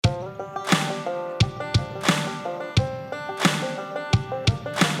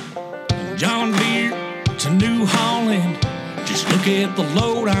Look at the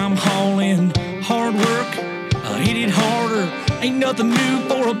load I'm hauling. Hard work, I hit it harder. Ain't nothing new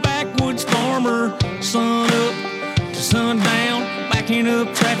for a backwoods farmer. Sun up to sundown, backing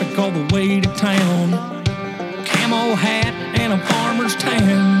up traffic all the way to town. Camo hat and a farmer's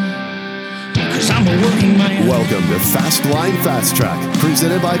tan. 'Cause I'm a working man. Welcome to Fastline Fast Track,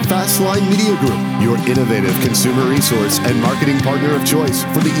 presented by Fastline Media Group, your innovative consumer resource and marketing partner of choice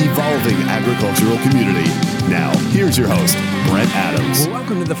for the evolving agricultural community. Now, here's your host, Brent Adams. Well,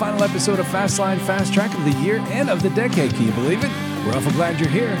 welcome to the final episode of Fastline Fast Track of the year and of the decade. Can you believe it? We're awful glad you're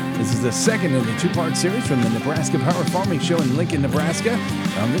here. This is the second of the two-part series from the Nebraska Power Farming Show in Lincoln, Nebraska.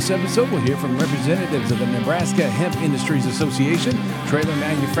 On this episode, we'll hear from representatives of the Nebraska Hemp Industries Association, trailer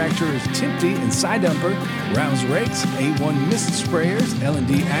manufacturers Timpte and Sidumper, Rouse Rakes, A1 Mist Sprayers,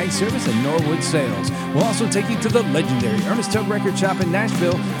 L&D Ag Service, and Norwood Sales. We'll also take you to the legendary Ernest Tubb Record Shop in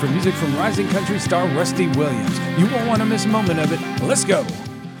Nashville for music from rising country star Rusty Williams. You won't want to miss a moment of it. Let's go.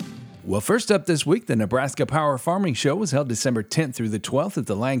 Well, first up this week, the Nebraska Power Farming Show was held December 10th through the 12th at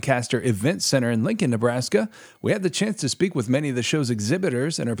the Lancaster Event Center in Lincoln, Nebraska. We had the chance to speak with many of the show's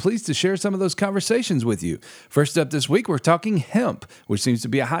exhibitors and are pleased to share some of those conversations with you. First up this week, we're talking hemp, which seems to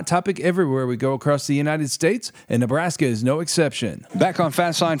be a hot topic everywhere we go across the United States, and Nebraska is no exception. Back on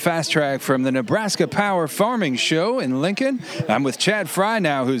Fastline Fast Track from the Nebraska Power Farming Show in Lincoln, I'm with Chad Fry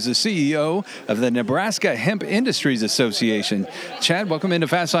now, who's the CEO of the Nebraska Hemp Industries Association. Chad, welcome into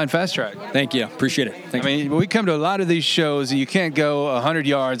Fastline Fast Track. Thank you. Appreciate it. Thanks. I mean, we come to a lot of these shows, and you can't go 100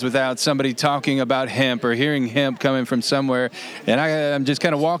 yards without somebody talking about hemp or hearing hemp coming from somewhere. And I'm just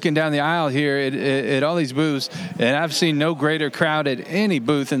kind of walking down the aisle here at all these booths, and I've seen no greater crowd at any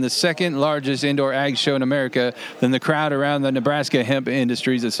booth in the second largest indoor ag show in America than the crowd around the Nebraska Hemp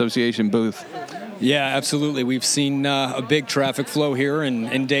Industries Association booth. Yeah, absolutely. We've seen a big traffic flow here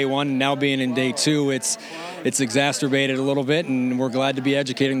in day one, and now being in day two, it's exacerbated a little bit, and we're glad to be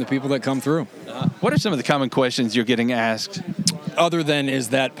educating the people that come through. What are some of the common questions you're getting asked? Other than, is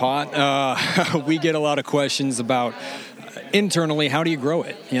that pot? We get a lot of questions about internally, how do you grow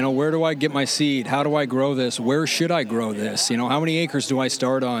it? You know, where do I get my seed? How do I grow this? Where should I grow this? You know, how many acres do I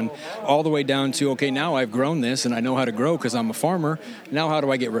start on? All the way down to, okay, now I've grown this and I know how to grow because I'm a farmer. Now how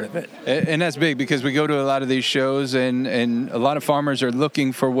do I get rid of it? And that's big because we go to a lot of these shows and a lot of farmers are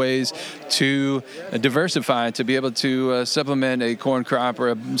looking for ways to diversify, to be able to supplement a corn crop or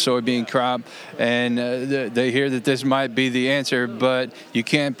a soybean crop. And they hear that this might be the answer, but you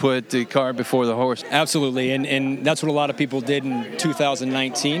can't put the cart before the horse. Absolutely. And that's what a lot of people did in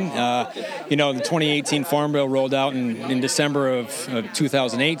 2019. The 2018 Farm Bill rolled out in December of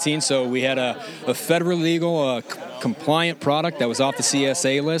 2018, so we had a federally legal, compliant product that was off the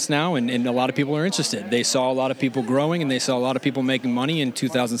CSA list now, and a lot of people are interested. They saw a lot of people growing, and they saw a lot of people making money in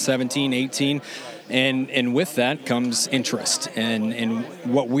 2017, 18. And with that comes interest. And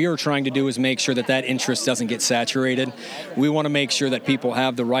what we are trying to do is make sure that interest doesn't get saturated. We want to make sure that people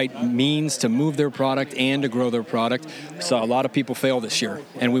have the right means to move their product and to grow their product. We saw a lot of people fail this year,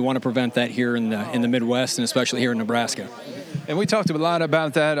 and we want to prevent that here in the Midwest, and especially here in Nebraska. And we talked a lot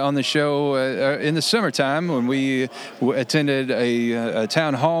about that on the show in the summertime when we attended a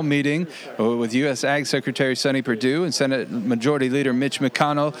town hall meeting with U.S. Ag Secretary Sonny Perdue and Senate Majority Leader Mitch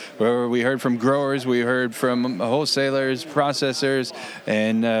McConnell, where we heard from growers, we heard from wholesalers, processors,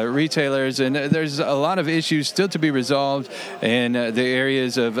 and retailers. And there's a lot of issues still to be resolved in the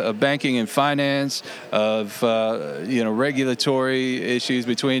areas of banking and finance, of regulatory issues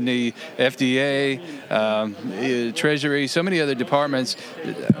between the FDA, Treasury, so many other departments.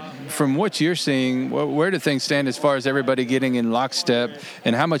 From what you're seeing, where do things stand as far as everybody getting in lockstep,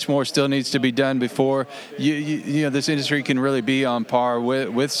 and how much more still needs to be done before this industry can really be on par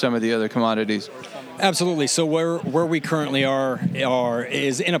with some of the other commodities? Absolutely. So where we currently are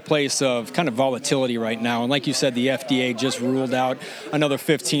is in a place of kind of volatility right now. And like you said, the FDA just ruled out another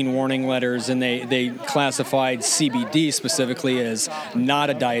 15 warning letters, and they classified CBD specifically as not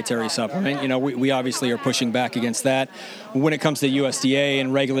a dietary supplement. You know, we obviously are pushing back against that. When it comes to USDA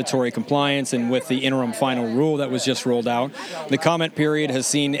and regulatory compliance, and with the interim final rule that was just rolled out, the comment period has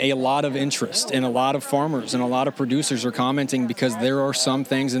seen a lot of interest, and a lot of farmers and a lot of producers are commenting because there are some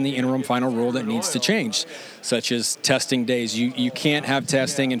things in the interim final rule that needs to change, such as testing days. You can't have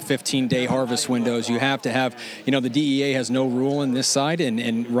testing in 15-day harvest windows. You have to have, the DEA has no rule in this side,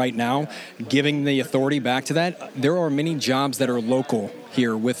 and right now, giving the authority back to that, there are many jobs that are local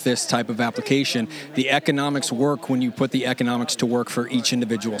here with this type of application. The economics work when you put the economics to work for each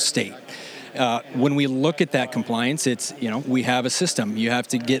individual state. when we look at that compliance, it's, we have a system. You have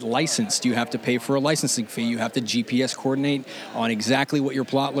to get licensed. You have to pay for a licensing fee. You have to GPS coordinate on exactly what your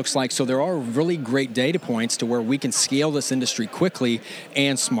plot looks like. So there are really great data points to where we can scale this industry quickly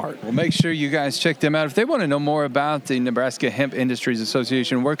and smart. Well, make sure you guys check them out. If they want to know more about the Nebraska Hemp Industries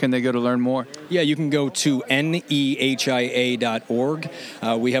Association, where can they go to learn more? Yeah, you can go to nehia.org.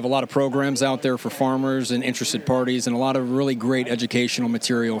 We have a lot of programs out there for farmers and interested parties, and a lot of really great educational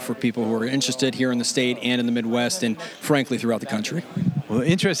material for people who are interested here in the state and in the Midwest, and frankly throughout the country. Well,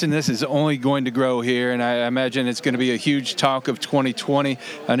 interest in this is only going to grow here, and I imagine it's going to be a huge talk of 2020.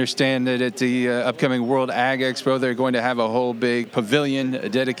 I understand that at the upcoming World Ag Expo, they're going to have a whole big pavilion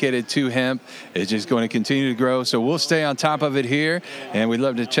dedicated to hemp. It's just going to continue to grow, so we'll stay on top of it here, and we'd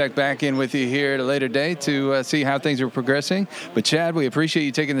love to check back in with you here at a later date to see how things are progressing. But Chad, we appreciate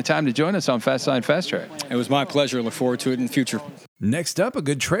you taking the time to join us on Fastline Fast Track. It was my pleasure. Look forward to it in the future. Next up, a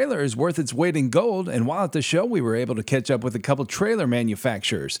good trailer is worth its weight in gold, and while at the show, we were able to catch up with a couple trailer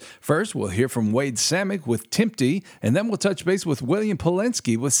manufacturers. First, we'll hear from Wade Samick with Timpte, and then we'll touch base with William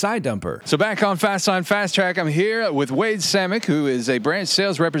Polensky with Side Dumper. So back on Fastline Fast Track, I'm here with Wade Samick, who is a branch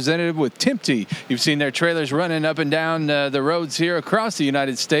sales representative with Timpte. You've seen their trailers running up and down the roads here across the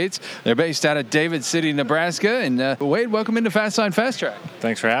United States. They're based out of David City, Nebraska. And Wade, welcome into Fastline Fast Track.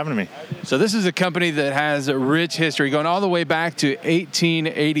 Thanks for having me. So this is a company that has a rich history going all the way back to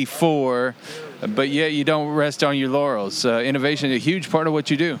 1884, but yet you don't rest on your laurels. Innovation is a huge part of what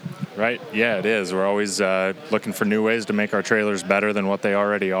you do. Right. Yeah, it is. We're always looking for new ways to make our trailers better than what they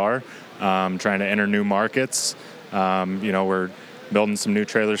already are, trying to enter new markets. We're building some new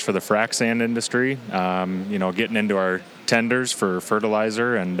trailers for the frac sand industry, getting into our tenders for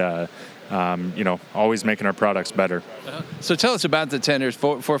fertilizer and always making our products better. So tell us about the tenders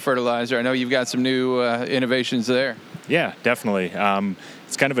for fertilizer. I know you've got some new innovations there. Yeah, definitely.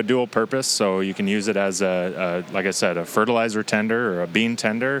 It's kind of a dual purpose, so you can use it as like I said, a fertilizer tender or a bean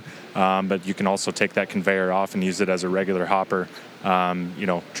tender, but you can also take that conveyor off and use it as a regular hopper,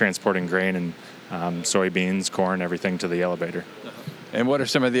 transporting grain and soybeans, corn, everything to the elevator. And what are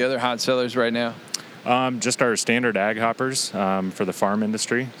some of the other hot sellers right now? Just our standard ag hoppers for the farm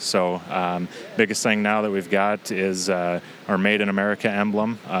industry. So biggest thing now that we've got is our Made in America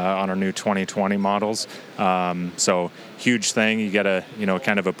emblem on our new 2020 models. So huge thing. You got to,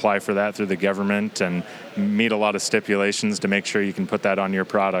 kind of apply for that through the government and meet a lot of stipulations to make sure you can put that on your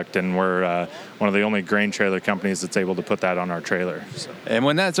product. And we're one of the only grain trailer companies that's able to put that on our trailer. So. And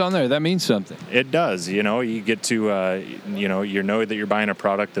when that's on there, that means something. It does. You get to, you know that you're buying a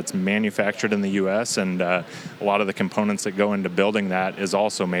product that's manufactured in the U.S. and a lot of the components that go into building that is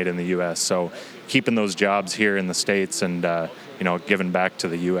also made in the U.S. So keeping those jobs here in the States and, giving back to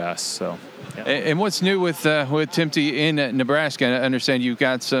the U.S. So. Yeah. And what's new with Timpte in Nebraska? I understand you've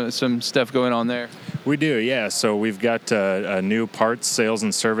got some stuff going on there. We do, yeah. So we've got a new parts sales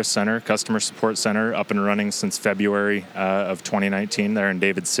and service center, customer support center, up and running since February of 2019 there in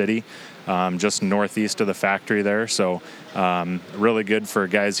David City, just northeast of the factory there. So really good for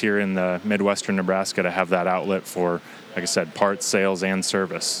guys here in the Midwestern Nebraska to have that outlet for, like I said, parts, sales, and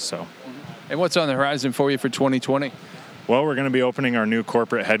service. So. And what's on the horizon for you for 2020? Well, we're going to be opening our new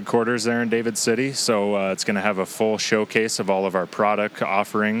corporate headquarters there in David City, so it's going to have a full showcase of all of our product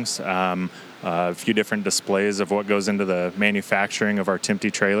offerings, a few different displays of what goes into the manufacturing of our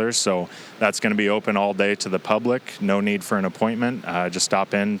Timpte trailers, so that's going to be open all day to the public, no need for an appointment, just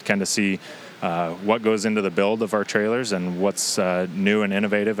stop in, kind of see what goes into the build of our trailers and what's new and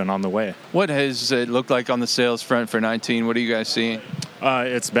innovative and on the way. What has it looked like on the sales front for 19? What are you guys seeing?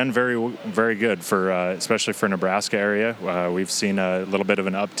 It's been very, very good for, especially for Nebraska area. We've seen a little bit of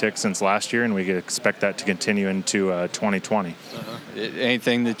an uptick since last year, and we expect that to continue into 2020.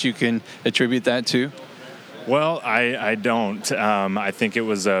 Anything that you can attribute that to? Well, I don't. I think it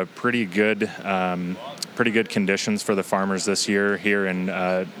was a pretty good conditions for the farmers this year here in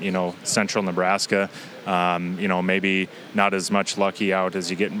central Nebraska. Maybe not as much lucky out as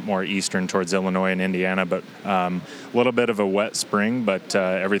you get more eastern towards Illinois and Indiana, but a little bit of a wet spring, but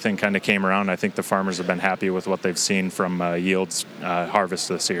everything kind of came around. I think the farmers have been happy with what they've seen from yields harvest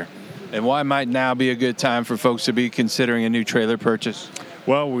this year. And why might now be a good time for folks to be considering a new trailer purchase?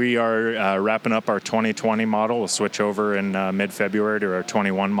 Well, we are wrapping up our 2020 model. We'll switch over in mid-February to our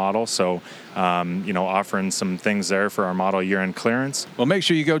 21 model. So, offering some things there for our model year-end clearance. Well, make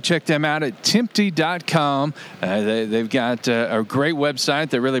sure you go check them out at Timpte.com. They've got a great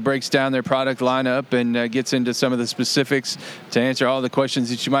website that really breaks down their product lineup and gets into some of the specifics to answer all the questions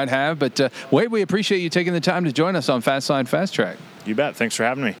that you might have. But, Wade, we appreciate you taking the time to join us on Fastline Fast Track. You bet. Thanks for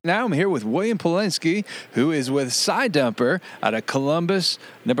having me. Now I'm here with William Polensky, who is with Side Dumper out of Columbus,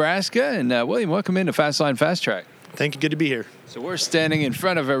 Nebraska. And William, welcome into Fastline Fast Track. Thank you. Good to be here. So we're standing in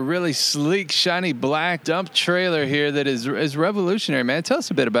front of a really sleek, shiny black dump trailer here that is revolutionary, man. Tell us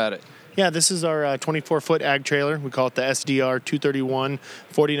a bit about it. Yeah, this is our 24-foot ag trailer. We call it the SDR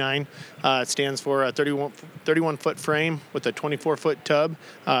 231-49. It stands for a 31-foot frame with a 24-foot tub,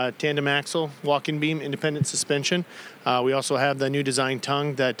 tandem axle, walking beam, independent suspension. We also have the new design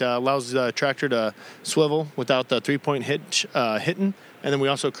tongue that allows the tractor to swivel without the 3-point hitch hitting. And then we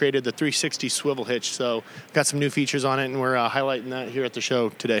also created the 360 swivel hitch. So got some new features on it, and we're highlighting that here at the show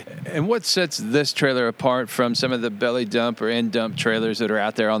today. And what sets this trailer apart from some of the belly dump or end dump trailers that are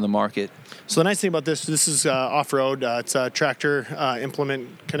out there on the market? So the nice thing about this is off-road. It's tractor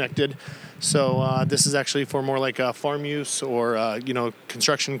implement connected. So this is actually for more like farm use or,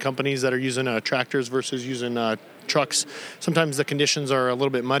 construction companies that are using tractors versus using trucks. Sometimes the conditions are a little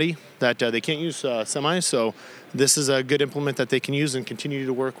bit muddy that they can't use semis. So this is a good implement that they can use and continue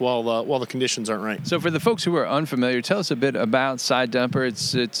to work while the conditions aren't right. So for the folks who are unfamiliar, tell us a bit about Side Dumper,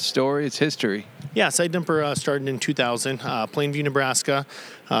 its story, its history. Yeah, Side Dumper started in 2000, Plainview, Nebraska,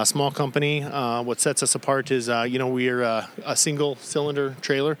 small company. What sets us apart is, we're a single cylinder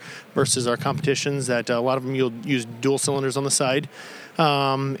trailer versus our competitions that a lot of them you'll use dual cylinders on the side.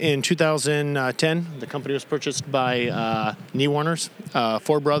 In 2010, the company was purchased by Knee Warners,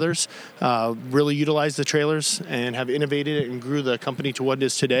 four brothers, really utilized the trailers and have innovated it and grew the company to what it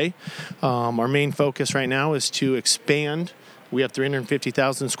is today. Our main focus right now is to expand. We have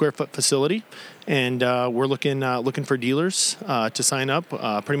 350,000 square foot facility, and we're looking for dealers to sign up.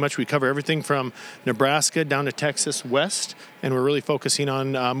 Pretty much we cover everything from Nebraska down to Texas west, and we're really focusing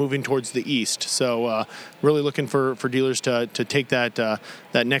on moving towards the east. So really looking for dealers to take that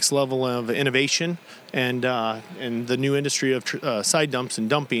next level of innovation, and the new industry of side dumps and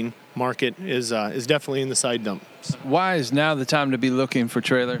dumping market is definitely in the side dump. Why is now the time to be looking for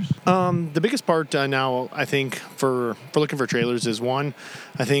trailers? The biggest part now, I think, for looking for trailers is one,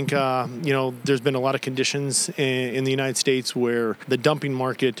 I think, there's been a lot of conditions in the United States where the dumping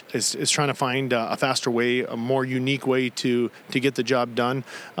market is trying to find a faster way, a more unique way to get the job done.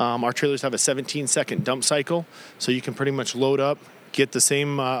 Our trailers have a 17-second dump cycle, so you can pretty much load up, get the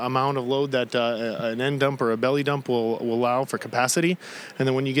same amount of load that an end dump or a belly dump will allow for capacity. And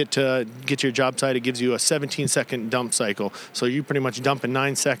then when you get to your job site, it gives you a 17-second dump cycle. So you pretty much dump in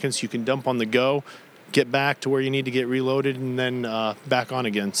 9 seconds. You can dump on the go, get back to where you need to get reloaded, and then back on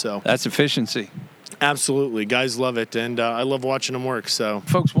again. So that's efficiency. Absolutely. Guys love it, and I love watching them work. So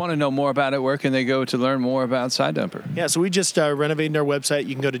folks want to know more about it. Where can they go to learn more about Side Dumper? Yeah, so we just renovated our website.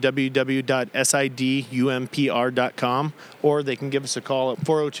 You can go to www.sidumpr.com, or they can give us a call at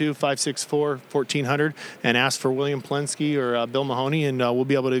 402-564-1400 and ask for William Polensky or Bill Mahoney, and we'll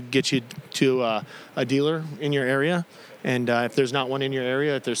be able to get you to a dealer in your area. And if there's not one in your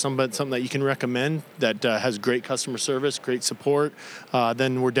area, if there's something that you can recommend that has great customer service, great support,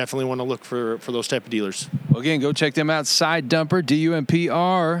 then we're definitely want to look for those type of dealers. Well, again, go check them out. Side Dumper,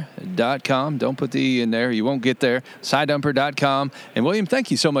 DUMPR.com. Don't put the E in there. You won't get there. SideDumper.com. And William, thank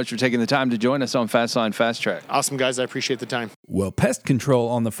you so much for taking the time to join us on Fastline Fast Track. Awesome, guys. I appreciate the time. Well, pest control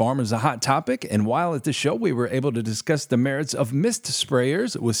on the farm is a hot topic, and while at the show, we were able to discuss the merits of mist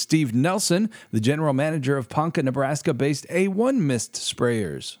sprayers with Steve Nelson, the general manager of Ponca, Nebraska-based A1 Mist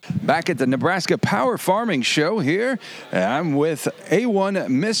Sprayers. Back at the Nebraska Power Farming Show here, I'm with A1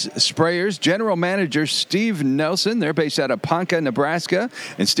 Mist Sprayers general manager Steve Nelson. They're based out of Ponca, Nebraska.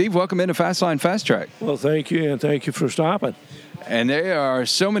 And Steve, welcome into Fastline Fast Track. Well, thank you, and thank you for stopping. And there are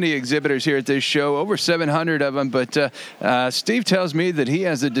so many exhibitors here at this show, over 700 of them. But Steve tells me that he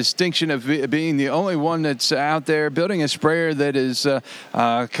has the distinction of being the only one that's out there building a sprayer that is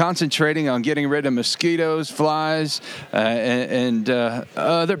concentrating on getting rid of mosquitoes, flies, and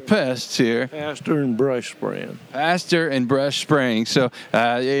other pests here. Pasture and brush spraying. Pasture and brush spraying. So,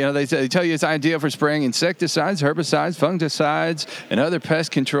 they tell you it's ideal for spraying insecticides, herbicides, fungicides, and other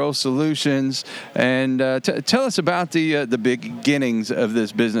pest control solutions. And tell us about the beginnings of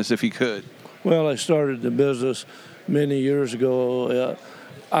this business, if you could. Well, I started the business many years ago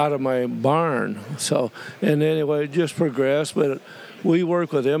out of my barn. And anyway, it just progressed. But we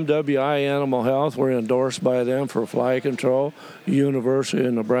work with MWI Animal Health. We're endorsed by them for fly control. University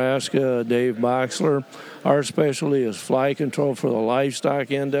of Nebraska, Dave Boxler. Our specialty is fly control for the livestock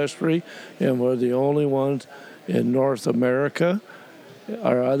industry, and we're the only ones in North America.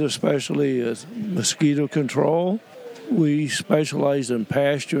 Our other specialty is mosquito control. We specialize in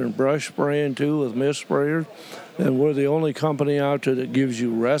pasture and brush spraying, too, with mist sprayers. And we're the only company out there that gives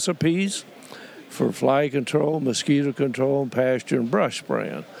you recipes. for fly control, mosquito control, and pasture and brush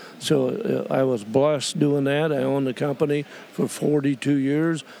spraying. So I was blessed doing that. I owned the company for 42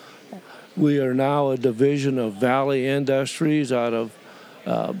 years. We are now a division of Valley Industries out of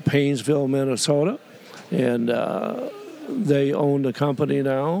Painesville, Minnesota, and they own the company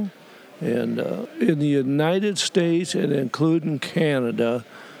now. And in the United States and including Canada,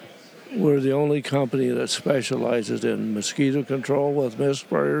 we're the only company that specializes in mosquito control with mist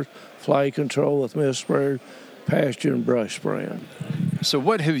sprayers, fly control with mist sprayers, pasture and brush spraying. So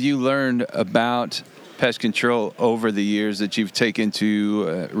what have you learned about pest control over the years that you've taken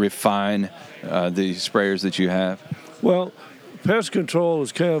to refine the sprayers that you have? Well, pest control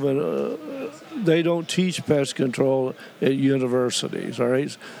is kind of they don't teach pest control at universities, all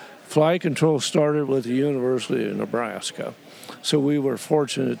right? Fly control started with the University of Nebraska. So we were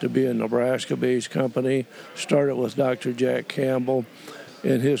fortunate to be a Nebraska-based company. Started with Dr. Jack Campbell,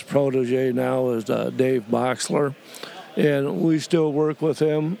 and his protege now is Dave Boxler. And we still work with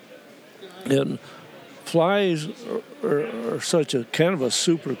him. And flies are such a kind of a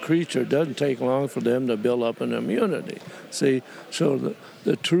super creature. It doesn't take long for them to build up an immunity. See, so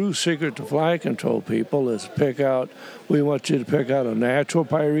the true secret to fly control, people, is we want you to pick out a natural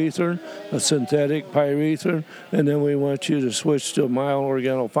pyrethrin, a synthetic pyrethrin, and then we want you to switch to a mild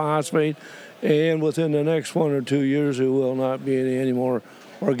organophosphate. And within the next 1 or 2 years, there will not be any more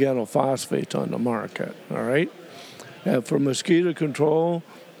organophosphates on the market, all right? And for mosquito control,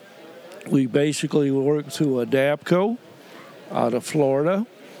 we basically work through Adapco out of Florida.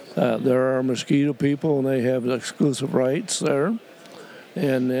 They're our mosquito people, and they have exclusive rights there.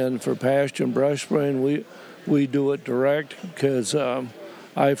 And then for pasture and brush spraying, we do it direct because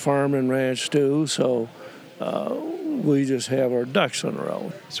I farm and ranch too, so we just have our ducks in a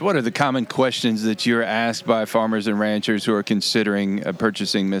row. So what are the common questions that you're asked by farmers and ranchers who are considering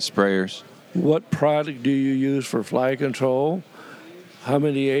purchasing mist sprayers? What product do you use for fly control? How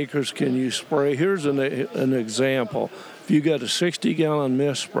many acres can you spray? Here's an example. If you got a 60-gallon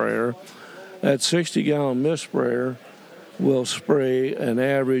mist sprayer, that 60-gallon mist sprayer will spray an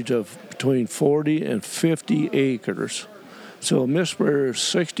average of between 40 and 50 acres. So a mist sprayer is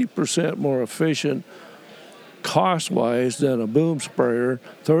 60% more efficient cost-wise than a boom sprayer,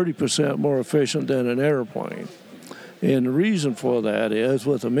 30% more efficient than an airplane. And the reason for that is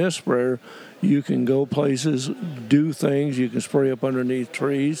with a mist sprayer, you can go places, do things. You can spray up underneath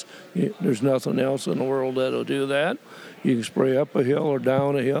trees. There's nothing else in the world that'll do that. You can spray up a hill or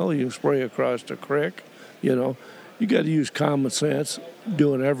down a hill. You can spray across the creek. You know, you got to use common sense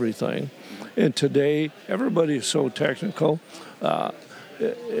doing everything. And today, everybody is so technical.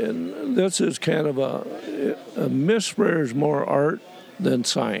 And this is kind of a mist sprayer is more art than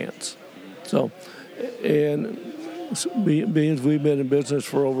science. So, and being we've been in business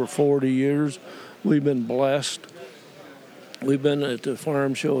for over 40 years, we've been blessed. We've been at the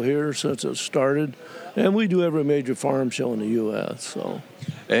farm show here since it started, and we do every major farm show in the U.S. So,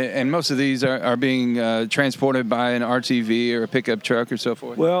 and most of these are being transported by an RTV or a pickup truck or so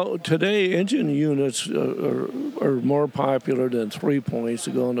forth? Well, today engine units are more popular than 3-points to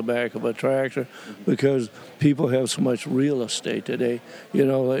go in the back of a tractor because people have so much real estate today. You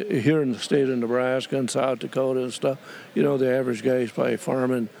know, here in the state of Nebraska and South Dakota and stuff, you know, the average guy is probably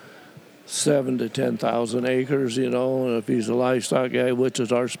farming 7,000 to 10,000 acres, you know, and if he's a livestock guy, which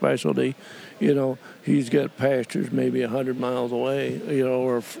is our specialty, you know, he's got pastures maybe 100 miles away, you know,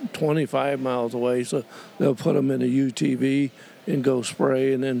 or 25 miles away, so they'll put them in a UTV and go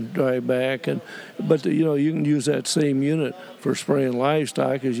spray and then drive back. But you know, you can use that same unit for spraying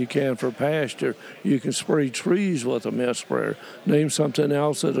livestock as you can for pasture. You can spray trees with a mist sprayer. Name something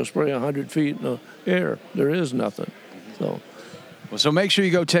else that'll spray 100 feet in the air. There is nothing. So make sure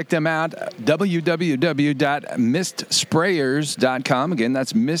you go check them out, www.mistsprayers.com. Again,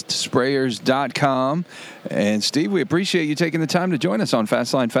 that's mistsprayers.com. And, Steve, we appreciate you taking the time to join us on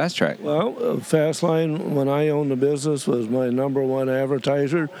Fastline Fast Track. Well, Fastline, when I owned the business, was my number one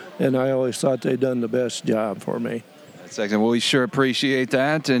advertiser, and I always thought they'd done the best job for me. Well, we sure appreciate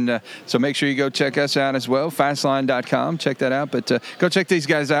that. And so make sure you go check us out as well, fastline.com. Check that out. But go check these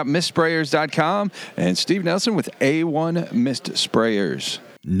guys out, mistsprayers.com. And Steve Nelson with A1 Mist Sprayers.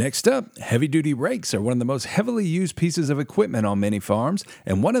 Next up, heavy-duty rakes are one of the most heavily used pieces of equipment on many farms,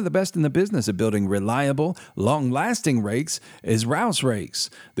 and one of the best in the business of building reliable, long-lasting rakes is Rouse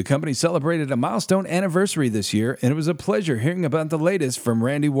Rakes. The company celebrated a milestone anniversary this year, and it was a pleasure hearing about the latest from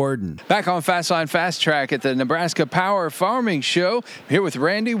Randy Warden. Back on Fastline Fast Track at the Nebraska Power Farming Show, here with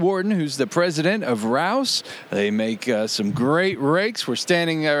Randy Warden, who's the president of Rouse. They make some great rakes. We're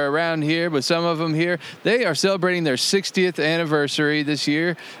standing around here with some of them here. They are celebrating their 60th anniversary this year.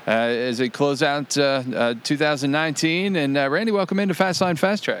 here as we close out 2019. And Randy, welcome into Fastline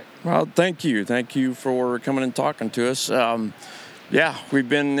Fast Track. Well, thank you. Thank you for coming and talking to us. Yeah, we've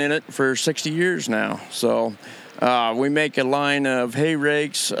been in it for 60 years now. So we make a line of hay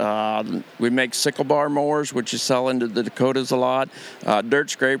rakes. We make sickle bar mowers, which you sell into the Dakotas a lot, dirt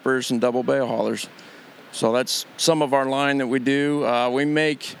scrapers, and double bale haulers. So that's some of our line that we do. We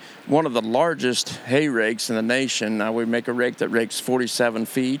make one of the largest hay rakes in the nation. We make a rake that rakes 47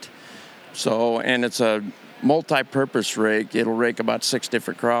 feet. And it's a multi-purpose rake. It'll rake about 6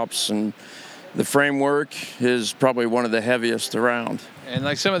 different crops, and the framework is probably one of the heaviest around. And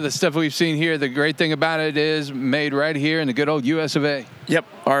like some of the stuff we've seen here, the great thing about it is made right here in the good old US of A. Yep.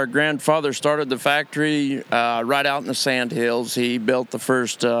 Our grandfather started the factory right out in the Sandhills. He built the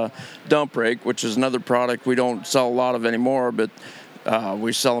first dump rake, which is another product we don't sell a lot of anymore, but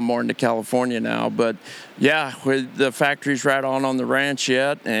we sell them more into California now. But yeah, the factory's right on the ranch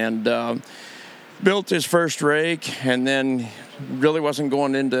yet, and built his first rake, and then really wasn't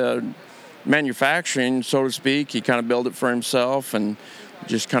going into manufacturing, so to speak. He kind of built it for himself and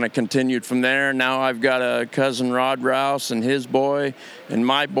just kind of continued from there. Now I've got a cousin, Rod Rouse, and his boy and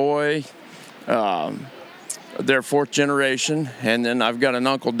my boy. They're fourth generation. And then I've got an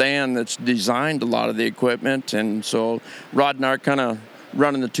Uncle Dan that's designed a lot of the equipment. And so Rod and I are kind of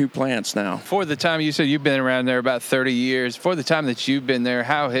running the two plants now. For the time, you said you've been around there about 30 years. For the time that you've been there,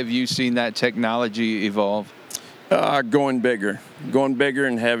 how have you seen that technology evolve? Going bigger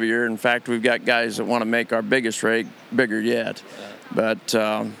and heavier. In fact, we've got guys that want to make our biggest rake bigger yet. But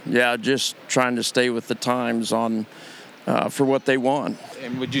just trying to stay with the times on for what they want.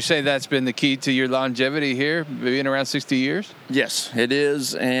 And would you say that's been the key to your longevity here, being around 60 years? Yes, it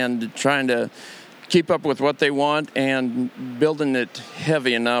is, and trying to keep up with what they want and building it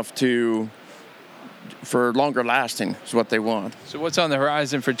heavy enough for longer lasting is what they want. So what's on the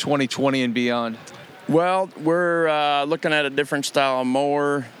horizon for 2020 and beyond? Well, we're looking at a different style of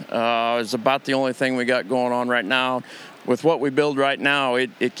mower. It's about the only thing we got going on right now. With what we build right now,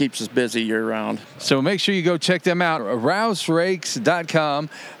 it keeps us busy year-round. So make sure you go check them out, rouserakes.com.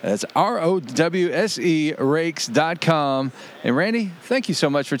 That's ROWSE rakes.com. And Randy, thank you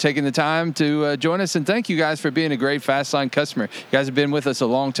so much for taking the time to join us, and thank you guys for being a great Fastline customer. You guys have been with us a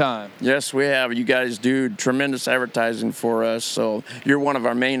long time. Yes, we have. You guys do tremendous advertising for us, so you're one of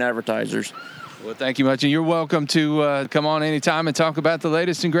our main advertisers. Well, thank you much, and you're welcome to come on anytime and talk about the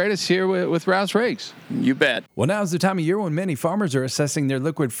latest and greatest here with Rouse Rakes. You bet. Well, now's the time of year when many farmers are assessing their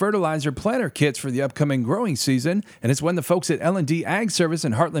liquid fertilizer planter kits for the upcoming growing season, and it's when the folks at L&D Ag Service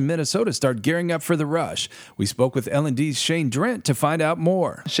in Heartland, Minnesota start gearing up for the rush. We spoke with L&D's Shane Drent to find out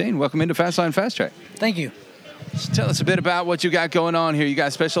more. Shane, welcome into Fastline Fast Track. Thank you. Tell us a bit about what you got going on here. You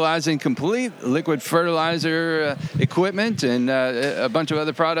guys specialize in complete liquid fertilizer equipment and a bunch of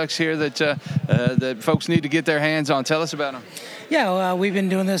other products here that folks need to get their hands on. Tell us about them. Yeah, we've been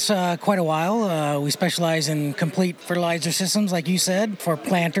doing this quite a while. We specialize in complete fertilizer systems, like you said, for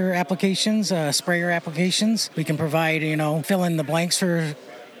planter applications, sprayer applications. We can provide, fill in the blanks for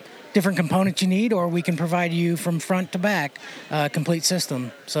different components you need, or we can provide you from front to back complete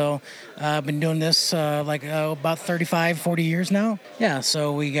system. So I've been doing this about 35, 40 years now. Yeah,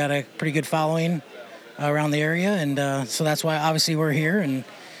 so we got a pretty good following around the area, and so that's why obviously we're here and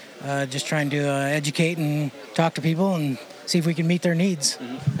just trying to educate and talk to people and see if we can meet their needs.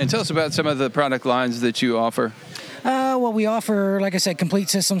 And tell us about some of the product lines that you offer. Well, we offer, like I said, complete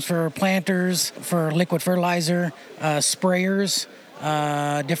systems for planters, for liquid fertilizer, sprayers,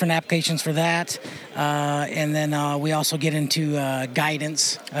 different applications for that. And then we also get into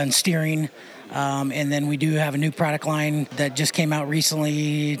guidance and steering. And then we do have a new product line that just came out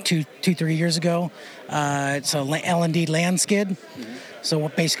recently, 3 years ago. It's a L&D land skid. Mm-hmm. So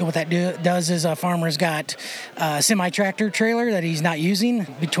what that does is a farmer's got a semi-tractor trailer that he's not using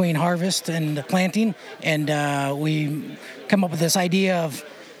between harvest and planting. And we come up with this idea of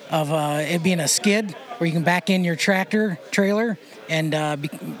it being a skid where you can back in your tractor trailer and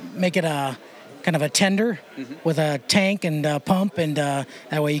make it a kind of a tender with a tank and a pump, and that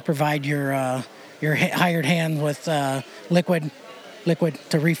way you provide your hired hand with liquid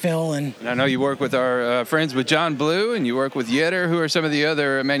to refill. And I know you work with our friends with John Blue, and you work with Yetter. Who are some of the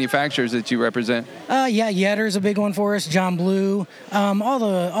other manufacturers that you represent? Yetter is a big one for us. John Blue,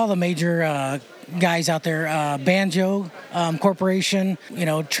 all the major guys out there, Banjo Corporation,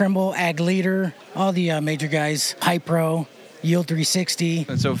 Trimble, Ag Leader, all the major guys, Hypro, Yield 360.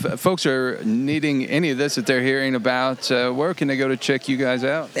 And so if folks are needing any of this that they're hearing about, where can they go to check you guys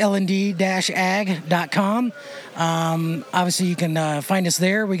out? LND-ag.com. Obviously, you can find us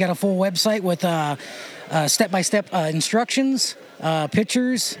there. We got a full website with step-by-step instructions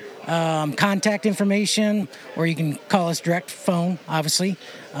pictures, contact information, or you can call us direct phone, obviously,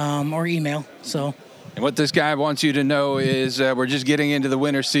 or email. So. And what this guy wants you to know is we're just getting into the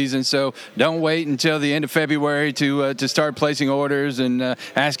winter season, so don't wait until the end of February to start placing orders and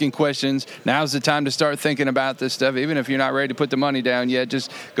asking questions. Now's the time to start thinking about this stuff. Even if you're not ready to put the money down yet, just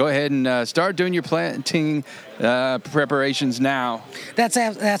go ahead and start doing your planting preparations now.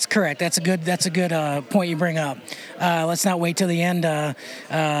 That's correct. That's a good point you bring up. Let's not wait till the end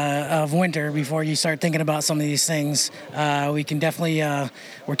of winter before you start thinking about some of these things. We can definitely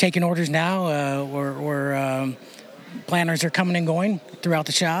we're taking orders now. We're planners are coming and going throughout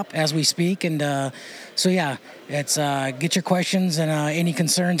the shop as we speak, and so yeah, it's get your questions and any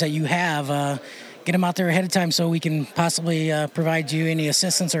concerns that you have. Get them out there ahead of time so we can possibly provide you any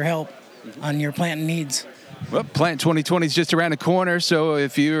assistance or help on your planting needs. Well, Plant 2020 is just around the corner, so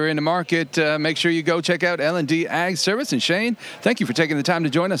if you're in the market, make sure you go check out L&D Ag Service. And Shane, thank you for taking the time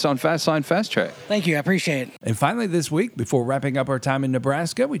to join us on Fastline Fast Track. Thank you. I appreciate it. And finally this week, before wrapping up our time in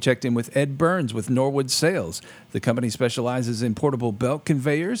Nebraska, we checked in with Ed Burns with Norwood Sales. The company specializes in portable belt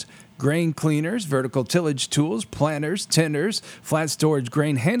conveyors, grain cleaners, vertical tillage tools, planters, tenders, flat storage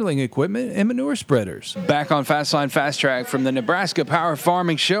grain handling equipment, and manure spreaders. Back on Fastline Fast Track from the Nebraska Power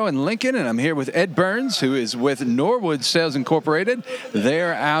Farming Show in Lincoln, and I'm here with Ed Burns, who is with Norwood Sales Incorporated.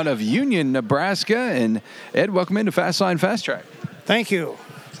 They're out of Union, Nebraska. And Ed, welcome into Fastline Fast Track. Thank you.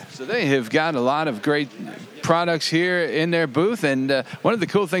 So they have got a lot of great products here in their booth, and one of the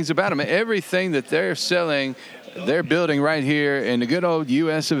cool things about them, everything that they're selling, they're building right here in the good old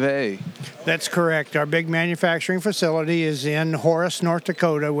U.S. of A. That's correct. Our big manufacturing facility is in Horace, North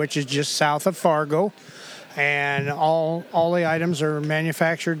Dakota, which is just south of Fargo. And all the items are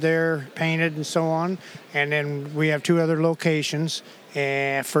manufactured there, painted and so on. And then we have 2 other locations.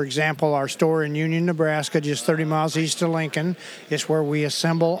 For example, our store in Union, Nebraska, just 30 miles east of Lincoln, is where we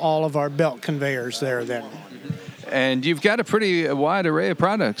assemble all of our belt conveyors there then. And you've got a pretty wide array of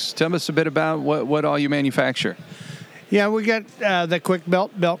products. Tell us a bit about what all you manufacture. Yeah, we got the quick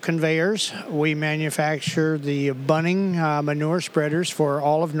belt conveyors. We manufacture the bunning manure spreaders for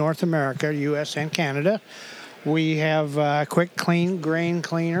all of North America, U.S. and Canada. We have quick clean grain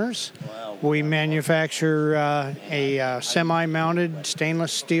cleaners. Wow. We manufacture a semi-mounted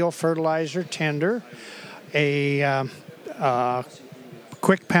stainless steel fertilizer tender, a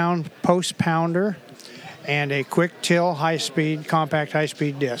quick pound post pounder, and a quick till compact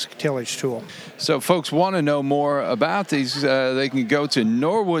high-speed disc tillage tool. So folks want to know more about these, they can go to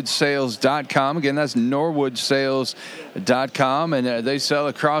norwoodsales.com. Again, that's norwoodsales.com, and they sell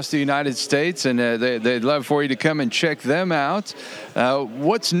across the United States, and they'd love for you to come and check them out.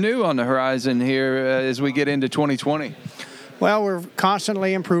 What's new on the horizon here as we get into 2020? Well, we're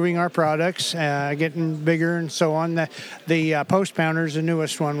constantly improving our products, getting bigger and so on. The post pounder is the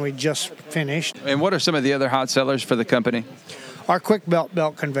newest one we just finished. And what are some of the other hot sellers for the company? Our quick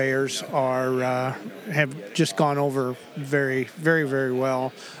belt conveyors have just gone over very, very, very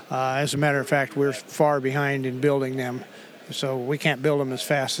well. As a matter of fact, we're far behind in building them, so we can't build them as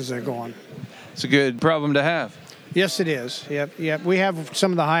fast as they're going. It's a good problem to have. Yes, it is. Yep. We have some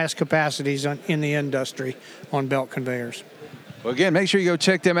of the highest capacities in the industry on belt conveyors. Well, again, make sure you go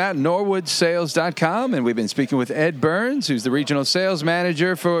check them out, norwoodsales.com. And we've been speaking with Ed Burns, who's the regional sales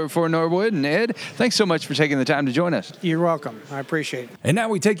manager for Norwood. And Ed, thanks so much for taking the time to join us. You're welcome. I appreciate it. And now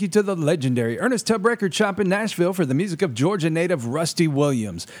we take you to the legendary Ernest Tubb Record Shop in Nashville for the music of Georgia native Rusty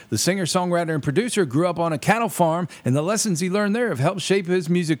Williams. The singer, songwriter, and producer grew up on a cattle farm, and the lessons he learned there have helped shape his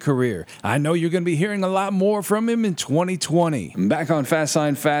music career. I know you're going to be hearing a lot more from him in 2020. Back on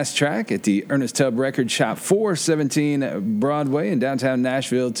Fastline Fast Track at the Ernest Tubb Record Shop, 417 Broadway in downtown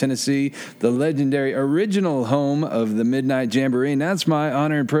Nashville, Tennessee, the legendary original home of the Midnight Jamboree. And that's my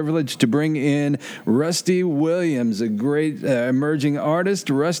honor and privilege to bring in Rusty Williams, a great emerging artist.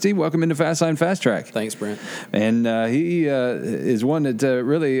 Rusty, welcome into Fastline Fast Track. Thanks, Brent. And he is one that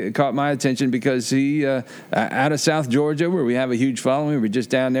really caught my attention because he, out of South Georgia, where we have a huge following, we were just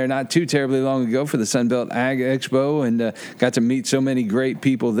down there not too terribly long ago for the Sunbelt Ag Expo, and got to meet so many great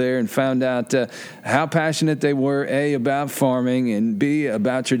people there and found out how passionate they were, A, about farming, and B,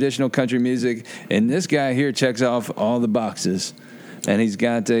 about traditional country music. And this guy here checks off all the boxes. And he's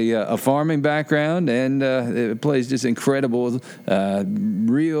got a farming background and it plays just incredible,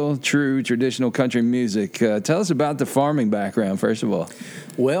 real, true, traditional country music. Tell us about the farming background, first of all.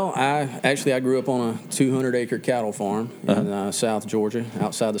 Well, I grew up on a 200-acre cattle farm in South Georgia,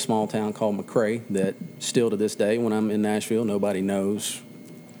 outside the small town called McRae, that still to this day, when I'm in Nashville, nobody knows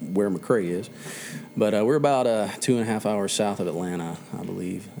where McRae is. But we're about 2.5 hours south of Atlanta, I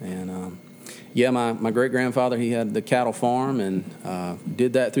believe. And my great-grandfather, he had the cattle farm and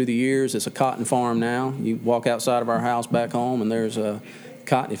did that through the years. It's a cotton farm now. You walk outside of our house back home, and there's a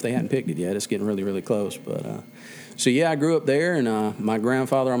cotton. If they hadn't picked it yet, it's getting really, really close. But so, I grew up there, and my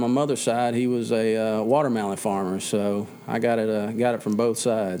grandfather on my mother's side, he was a watermelon farmer. So I got it from both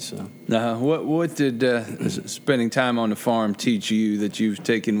sides. So. What did spending time on the farm teach you that you've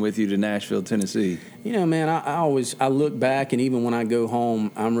taken with you to Nashville, Tennessee? Man, I look back, and even when I go home,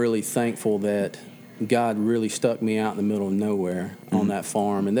 I'm really thankful that God really stuck me out in the middle of nowhere on that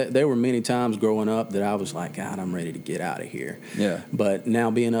farm. And there were many times growing up that I was like, God, I'm ready to get out of here. Yeah. But now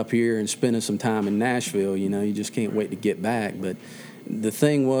being up here and spending some time in Nashville, you just can't wait to get back. But the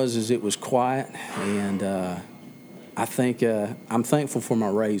thing is it was quiet, and I think I'm thankful for my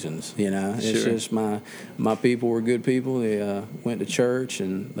raisins. It's just my people were good people. They went to church,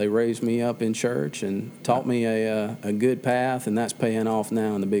 and they raised me up in church and taught me a good path, and that's paying off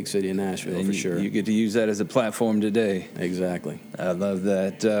now in the big city of Nashville and for sure. You get to use that as a platform today. Exactly. I love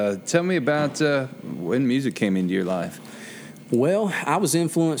that. Tell me about when music came into your life. Well, I was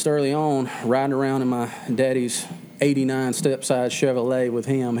influenced early on, riding around in my daddy's '89 step-side Chevrolet with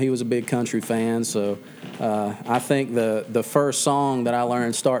him. He was a big country fan, so I think the first song that I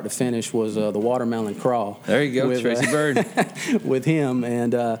learned start to finish was the Watermelon Crawl. There you go, with, Tracy Byrd. With him.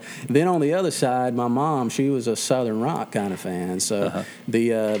 And then on the other side, my mom, she was a Southern rock kind of fan. So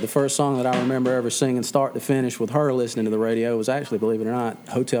the first song that I remember ever singing start to finish with her listening to the radio was actually, believe it or not,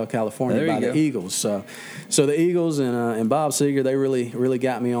 Hotel California by the Eagles. So the Eagles and Bob Seger, they really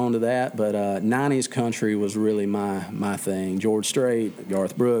got me onto that. But 90s country was really my thing. George Strait,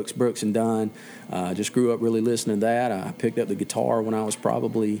 Garth Brooks, Brooks and Dunn. Just grew up really listening to that. I picked up the guitar when I was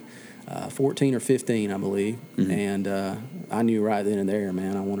probably 14 or 15, I believe. Mm-hmm. And I knew right then and there,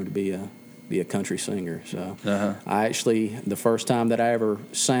 man, I wanted to be a country singer. So I actually, the first time that I ever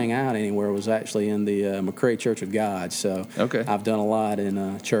sang out anywhere was actually in the McCrae Church of God. So I've done a lot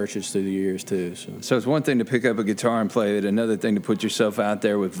in churches through the years too. So it's one thing to pick up a guitar and play it, another thing to put yourself out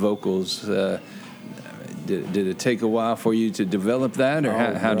there with vocals. Did it take a while for you to develop that, or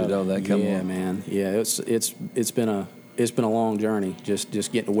how did all that come along? Yeah, man. Yeah, it's been a long journey. Just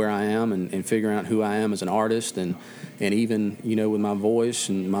getting to where I am and figuring out who I am as an artist, and even with my voice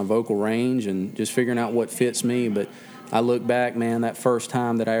and my vocal range, and just figuring out what fits me. But I look back, man, that first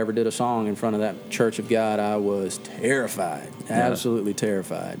time that I ever did a song in front of that Church of God, I was terrified, absolutely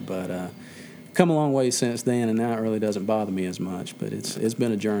terrified. But come a long way since then, and now it really doesn't bother me as much. But it's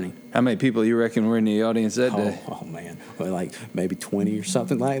been a journey. How many people you reckon were in the audience that day? Oh man, well, like maybe 20 or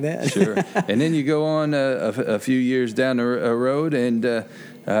something like that. Sure. And then you go on a few years down the road, and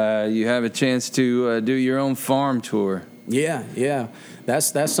you have a chance to do your own farm tour. Yeah.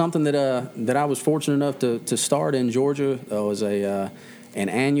 That's something that I was fortunate enough to start in Georgia. It was an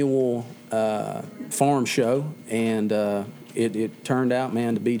annual farm show, and it turned out,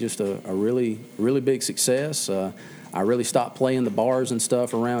 man, to be just a really, really big success. I really stopped playing the bars and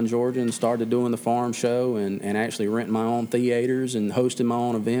stuff around Georgia and started doing the farm show and actually renting my own theaters and hosting my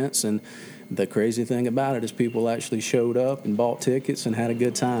own events. And the crazy thing about it is people actually showed up and bought tickets and had a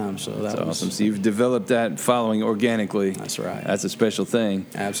good time. So that's awesome. So you've developed that following organically. That's right. That's a special thing.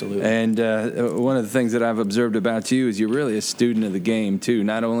 Absolutely. And one of the things that I've observed about you is you're really a student of the game too.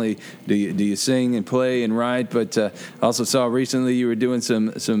 Not only do you sing and play and write, but also saw recently you were doing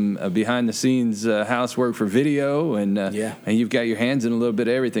some behind the scenes housework for video, and you've got your hands in a little bit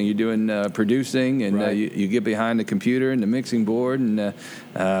of everything. You're doing producing, and you get behind the computer and the mixing board. And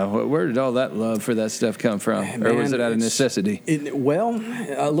where did all that love for that stuff come from? Man, or was it out of necessity? Well,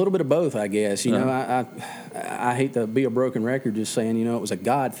 a little bit of both, I guess. You know, I hate to be a broken record just saying, it was a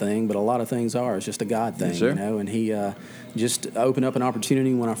God thing, but a lot of things are. It's just a God thing, yes, And he just opened up an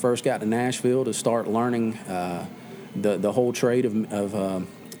opportunity when I first got to Nashville to start learning the whole trade of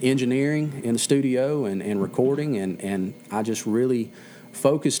engineering in the studio and recording, and I just really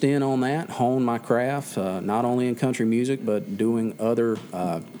focused in on that, honed my craft, not only in country music, but doing other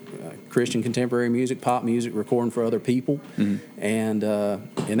Christian contemporary music, pop music, recording for other people, and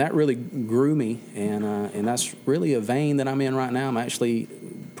that really grew me, and that's really a vein that I'm in right now. I'm actually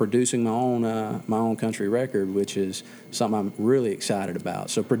producing my own country record, which is something I'm really excited about.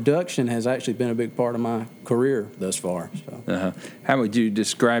 So production has actually been a big part of my career thus far. So. How would you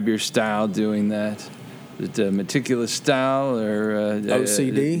describe your style doing that? Is it a meticulous style or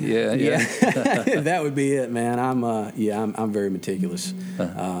OCD? Yeah. That would be it, man. I'm very meticulous.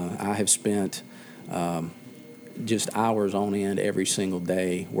 I have spent just hours on end every single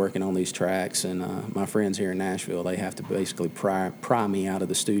day working on these tracks, and my friends here in Nashville, they have to basically pry me out of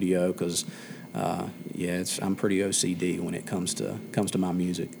the studio because I'm pretty OCD when it comes to my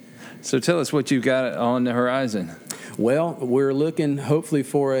music. So tell us what you've got on the horizon. Well, we're looking hopefully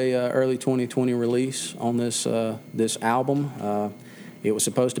for a early 2020 release on this album. It was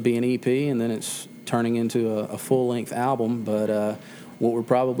supposed to be an EP, and then it's turning into a full-length album. But what we're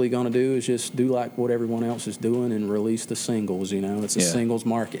probably going to do is just do like what everyone else is doing and release the singles. It's a singles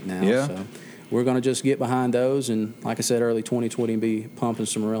market now. Yeah. So we're going to just get behind those, and like I said, early 2020 be pumping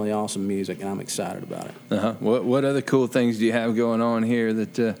some really awesome music, and I'm excited about it. Uh-huh. What other cool things do you have going on here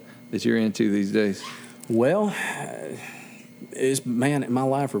that you're into these days? Well, my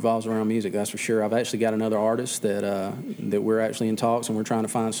life revolves around music, that's for sure. I've actually got another artist that we're actually in talks, and we're trying to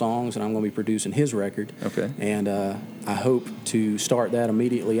find songs, and I'm going to be producing his record. Okay. And I hope to start that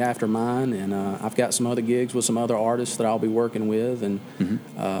immediately after mine, and I've got some other gigs with some other artists that I'll be working with, and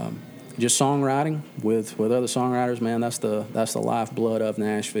just songwriting with other songwriters, man. That's the lifeblood of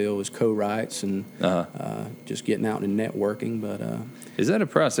Nashville is co-writes and just getting out and networking. But is that a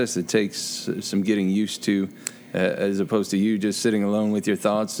process that takes some getting used to, as opposed to you just sitting alone with your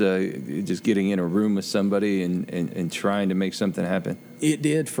thoughts, just getting in a room with somebody and trying to make something happen? It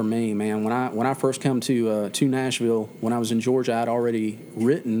did for me, man. When I first come to Nashville, when I was in Georgia, I'd already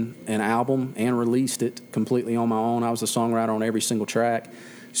written an album and released it completely on my own. I was the songwriter on every single track.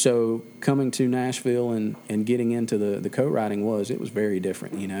 So coming to Nashville and getting into the co-writing was very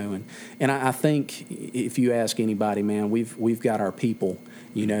different, And I think if you ask anybody, man, we've got our people,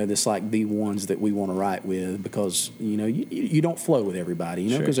 that's like the ones that we want to write with, because you don't flow with everybody,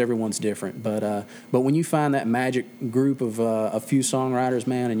 because everyone's different. But when you find that magic group of a few songwriters,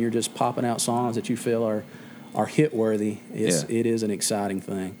 man, and you're just popping out songs that you feel are hit worthy, it is an exciting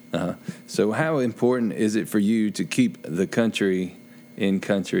thing. So how important is it for you to keep the country in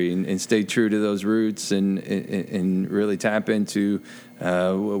country and stay true to those roots and really tap into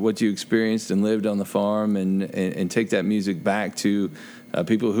what you experienced and lived on the farm and take that music back to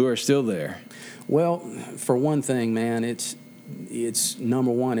people who are still there? Well, for one thing, man, it's number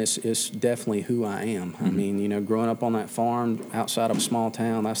one, it's definitely who I am. I mean, growing up on that farm outside of a small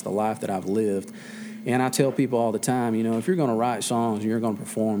town, that's the life that I've lived. And I tell people all the time, if you're going to write songs, you're going to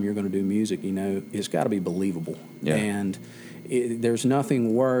perform, you're going to do music, it's got to be believable. Yeah. And there's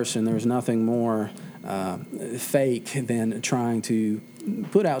nothing worse and there's nothing more fake than trying to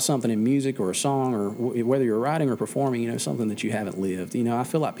put out something in music or a song, or whether you're writing or performing, something that you haven't lived. I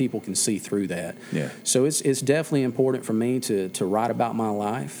feel like people can see through that. Yeah. So it's definitely important for me to write about my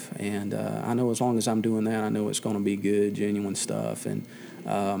life, and I know as long as I'm doing that, I know it's going to be good, genuine stuff. And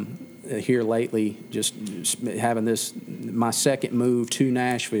here lately, just having my second move to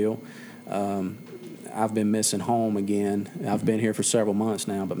Nashville, I've been missing home again. I've been here for several months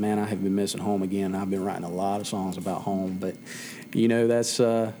now, but man, I have been missing home again. I've been writing a lot of songs about home, but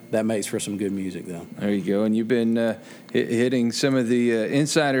that makes for some good music, though. There you go. And you've been hitting some of the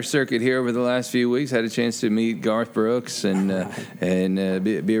insider circuit here over the last few weeks. Had a chance to meet Garth Brooks and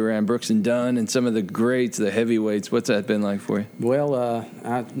be around Brooks and Dunn and some of the greats, the heavyweights. What's that been like for you? Well,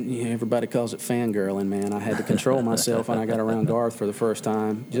 everybody calls it fangirling, man. I had to control myself when I got around Garth for the first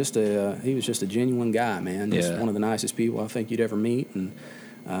time. He was just a genuine guy, man. Just one of the nicest people I think you'd ever meet, and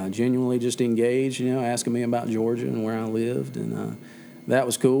genuinely just engaged, asking me about Georgia and where I lived, and that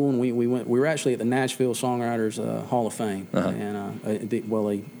was cool. And we were actually at the Nashville Songwriters Hall of Fame, and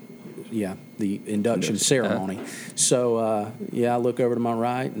the induction ceremony. So I look over to my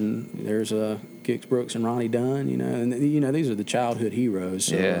right, and there's Kix Brooks and Ronnie Dunn, and these are the childhood heroes.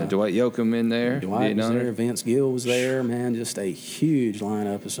 So, Dwight Yoakam in there. Dwight was there. Vince Gill was there. Man, just a huge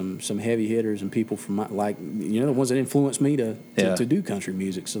lineup of some heavy hitters and people from the ones that influenced me to do country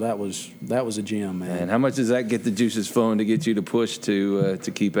music. So that was a gem, man. And how much does that get the juices flowing to get you to push to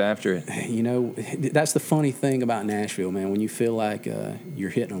keep after it? That's the funny thing about Nashville, man. When you feel like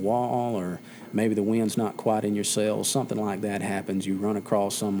you're hitting a wall, or maybe the wind's not quite in your sails, something like that happens. You run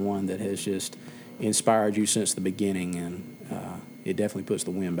across someone that has just inspired you since the beginning, and it definitely puts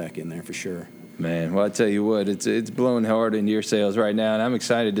the wind back in there for sure. Man, well, I tell you what, it's blowing hard into your sails right now, and I'm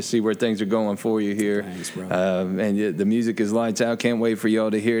excited to see where things are going for you here. Thanks, brother. And the music is lights out. Can't wait for y'all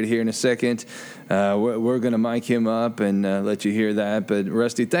to hear it here in a second. We're going to mic him up and let you hear that. But,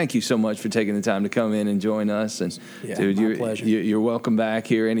 Rusty, thank you so much for taking the time to come in and join us. And dude, my pleasure. You're welcome back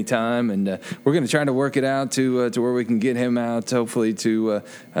here anytime. And we're going to try to work it out to where we can get him out, hopefully, to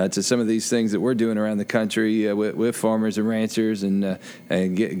some of these things that we're doing around the country with farmers and ranchers, and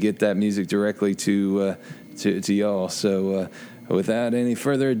get that music directly to y'all. So without any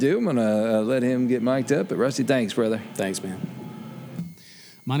further ado, I'm going to let him get mic'd up. But, Rusty, thanks, brother. Thanks, man.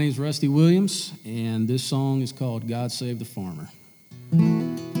 My name's Rusty Williams, and this song is called God Save the Farmer.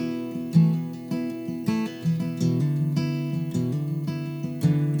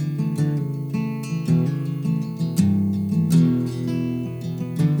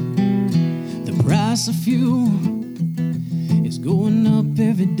 price of fuel is going up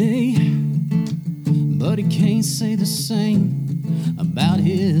every day, but he can't say the same about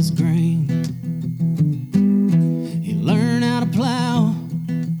his grain. He learned how to plow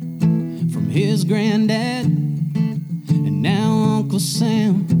from his granddad, and now Uncle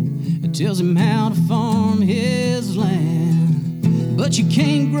Sam tells him how to farm his land. But you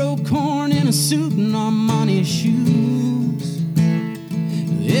can't grow corn in a suit and Armani shoes.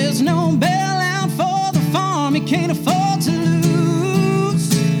 There's no bailout for the farm he can't afford to lose.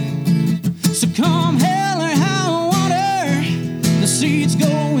 So come hell or high water, the seed's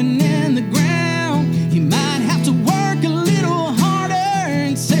going in the ground. He might have to work a little harder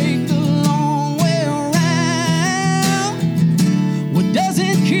and take the long way around. What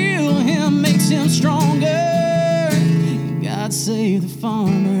doesn't kill him makes him stronger. God save the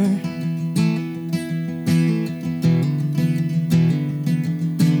farmer.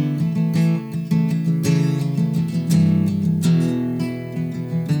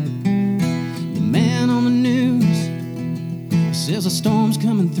 There's a storm's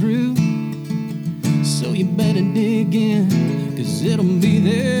coming through, so you better dig in, 'cause it'll be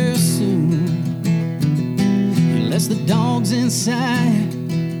there soon. He lets the dogs inside,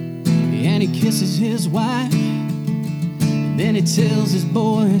 and he kisses his wife. Then he tells his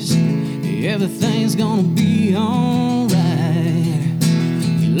boys everything's gonna be alright.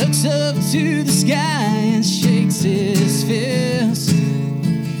 He looks up to the sky and shakes his fist.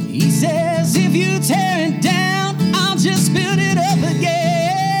 He says, if you tear it down, I'll just build it up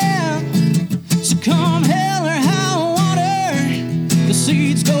again. So come hell or high water, the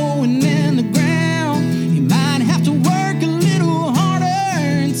seed's going in the ground. He might have to work a little harder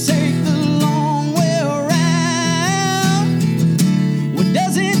and take the long way around. What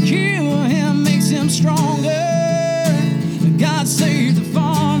doesn't kill him makes him stronger. God save the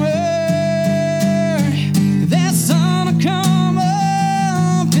farmer. That sun will come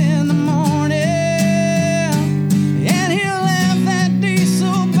up in the morning, and he'll have that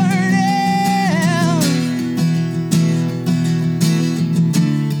diesel burning.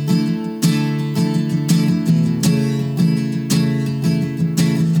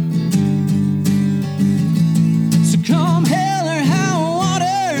 So come hell or high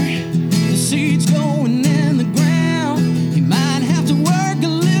water, the seed's going in the ground. He might have to work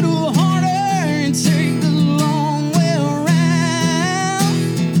a little harder and take the long way around.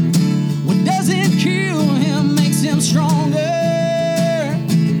 What doesn't kill him makes him stronger.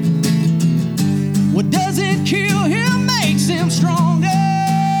 What doesn't kill him makes him stronger.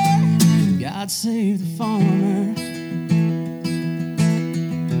 God save the farmer.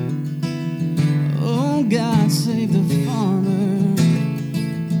 Oh, God save the farmer.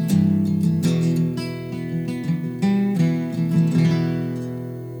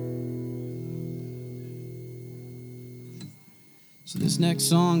 So this next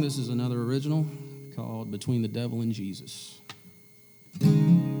song, this is another original called Between the Devil and Jesus.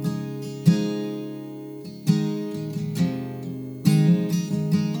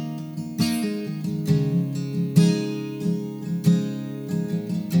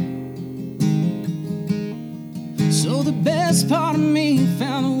 So the best part of me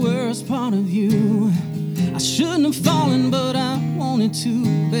found the worst part of you. I shouldn't have fallen, but I wanted to,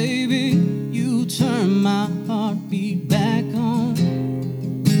 baby. You turned my heartbeat back on.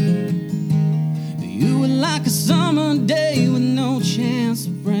 You were like a summer day with no chance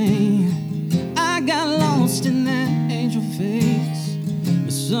of rain. I got lost in that angel face,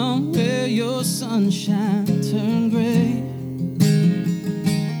 but somewhere your sunshine turned gray.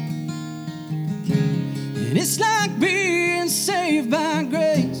 And it's like being saved by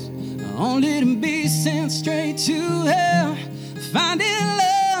grace, only to be sent straight to hell. Finding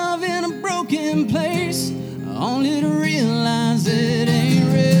love in a broken place, only to realize it ain't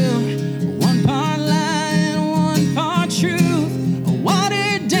real. One part lie and one part truth,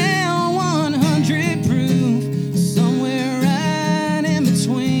 watered down 100 proof. Somewhere right in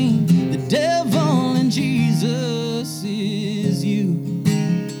between the devil and Jesus is you.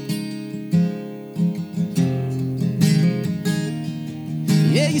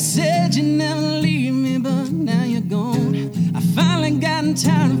 Yeah, you said you'd never leave me, but now you're gone. I finally gotten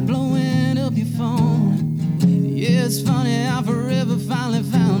tired of blowing up your phone. Yeah, it's funny how forever finally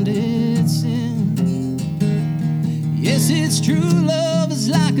found its end. Yes, it's true, love is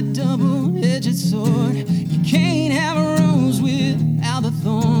like a double-edged sword. You can't have a rose without the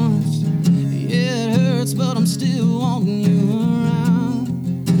thorns. Yeah, it hurts, but I'm still wanting you around.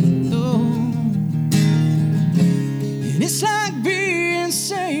 Oh. And it's like being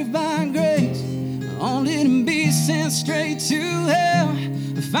saved by grace, only to be sent straight to hell.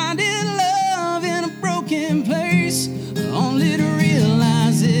 Finding love in a grace, only to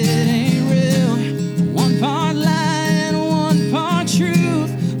realize it ain't real. One part lie and one part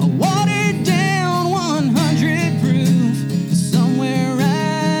truth, a watered down 100 proof, somewhere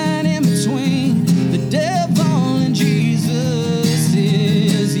right in between. The devil and Jesus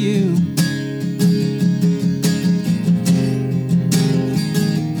is you.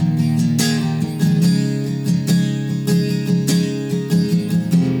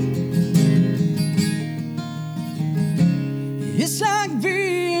 It's like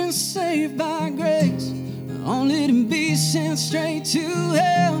being saved by grace, only to be sent straight to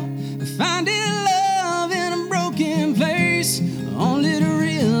hell. Finding love in a broken place, only to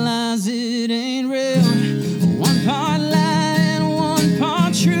realize it ain't real. One part lie and one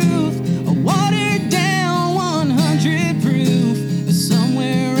part truth, a watered down 100 proof,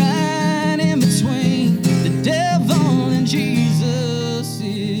 somewhere right in between. The devil and Jesus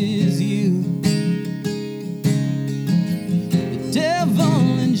is you. The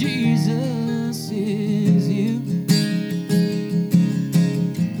devil and Jesus is you.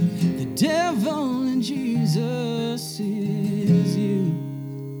 The devil and Jesus is you.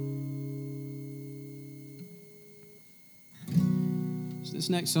 So this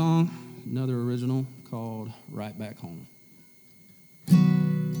next song, another original called Right Back Home.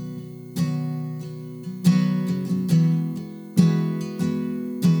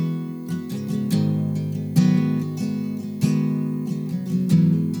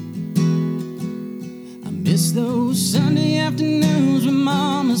 Miss those Sunday afternoons when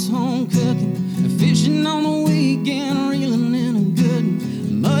Mama's home cooking, fishing on the weekend, reeling in a good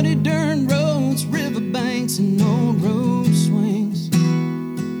one. Muddy dirt roads, riverbanks, and old road swings.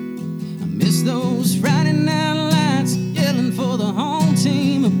 I miss those Friday night lights, yelling for the home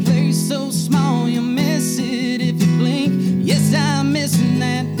team. A place so small you miss it if you blink. Yes, I'm missing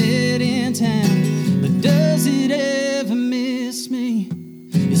that dead end town, but does it ever miss me?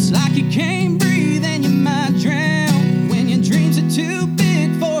 It's like you can't breathe and you might drown when your dreams are too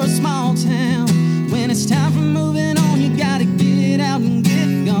big for a small town. When it's time for moving on, you gotta get out and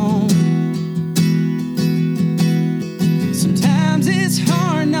get gone. Sometimes it's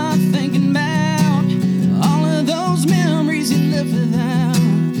hard not thinking about all of those memories you live without.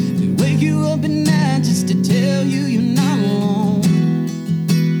 They wake you up at night just to tell you you're not alone.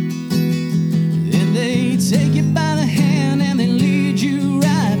 Then they take you by the hand and they lead you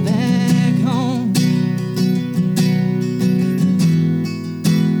right back home.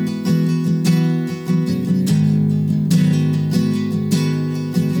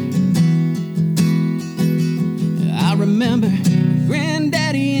 I remember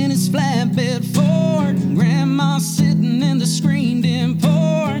Granddaddy in his flatbed Ford, Grandma sitting in the screened-in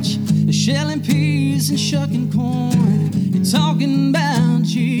porch, shelling peas and shucking corn, and talking about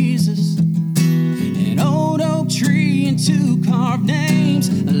Jesus. An old oak tree and two carved names,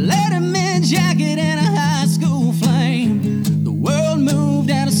 a Letterman jacket and a high school flame. The world moved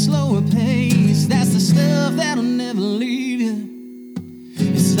at a slower pace. That's the stuff that'll never leave you.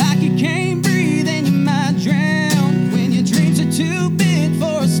 It's like you can't breathe and you might drown when your dreams are too big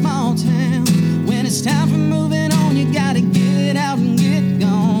for a small town. When it's time for moving on, you gotta get out and get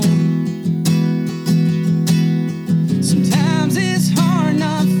gone. Sometimes it's hard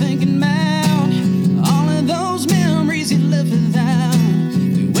not thinking about all of those memories you live without.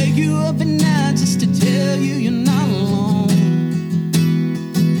 They wake you up at night just to tell you you're not alone.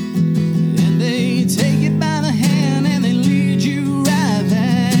 And they take you by the hand and they lead you right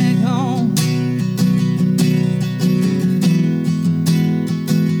back home.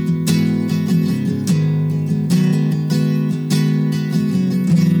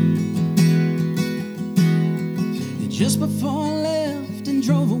 Just before I left and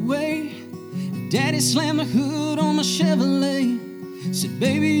drove away, Daddy slammed the hood on my Chevrolet. Said,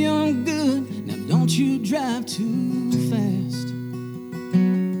 baby, you're good, now don't you drive too fast.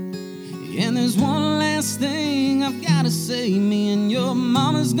 And there's one last thing I've gotta say. Me and your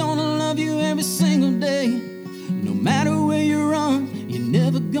mama's gonna love you every single day. No matter where you run, you're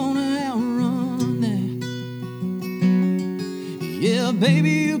never gonna outrun that. Yeah,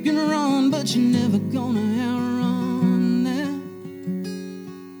 baby, you can run, but you're never gonna outrun that.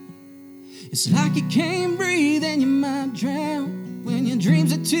 It's like you can't breathe and you might drown when your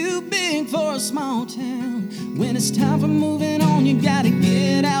dreams are too big for a small town. When it's time for moving on, you gotta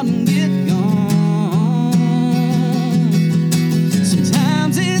get out and get gone.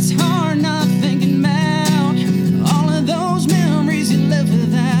 Sometimes it's hard not thinking about all of those memories you left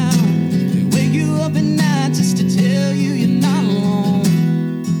without. They wake you up at night just to tell you you're not alone.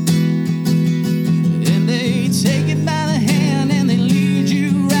 And they take you by the hand and they lead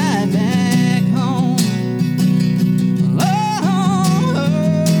you right back home.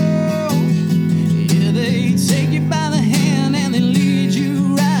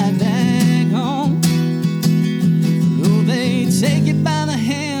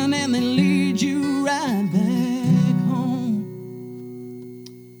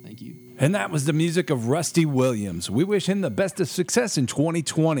 And that was the music of Rusty Williams. We wish him the best of success in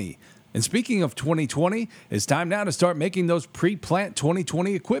 2020. And speaking of 2020, it's time now to start making those pre-plant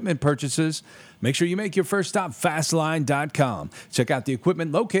 2020 equipment purchases. Make sure you make your first stop Fastline.com. Check out the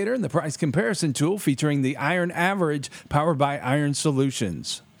equipment locator and the price comparison tool featuring the Iron Average powered by Iron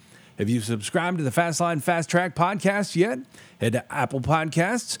Solutions. Have you subscribed to the Fastline Fast Track podcast yet? Head to Apple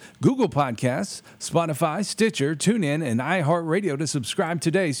Podcasts, Google Podcasts, Spotify, Stitcher, TuneIn, and iHeartRadio to subscribe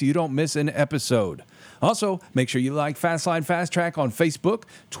today so you don't miss an episode. Also, make sure you like Fastline Fast Track on Facebook,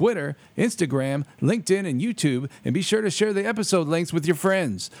 Twitter, Instagram, LinkedIn, and YouTube, and be sure to share the episode links with your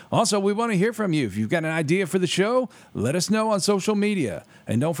friends. Also, we want to hear from you. If you've got an idea for the show, let us know on social media.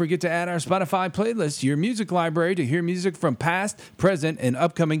 And don't forget to add our Spotify playlist to your music library to hear music from past, present, and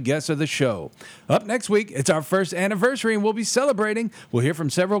upcoming guests of the show. Up next week, it's our first anniversary, and we'll be celebrating. We'll hear from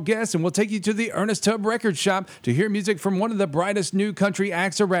several guests, and we'll take you to the Ernest Tubb Record Shop to hear music from one of the brightest new country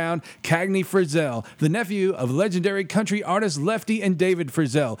acts around, Cagney Frizzell, the nephew of legendary country artists Lefty and David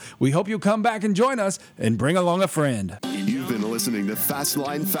Frizzell. We hope you'll come back and join us and bring along a friend. You've been listening to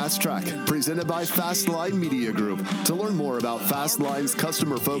Fastline Fast Track, presented by Fastline Media Group. To learn more about Fastline's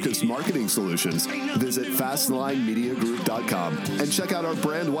customer-focused marketing solutions, visit FastlineMediaGroup.com and check out our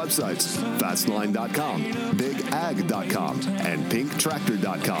brand websites, Fastline.com, BigAg.com, and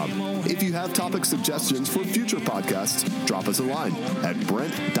PinkTractor.com. If you have topic suggestions for future podcasts, drop us a line at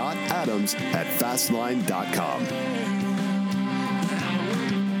Brent.Adams@Fastline.com.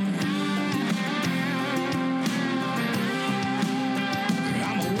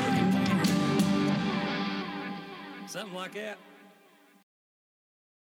 Something like that.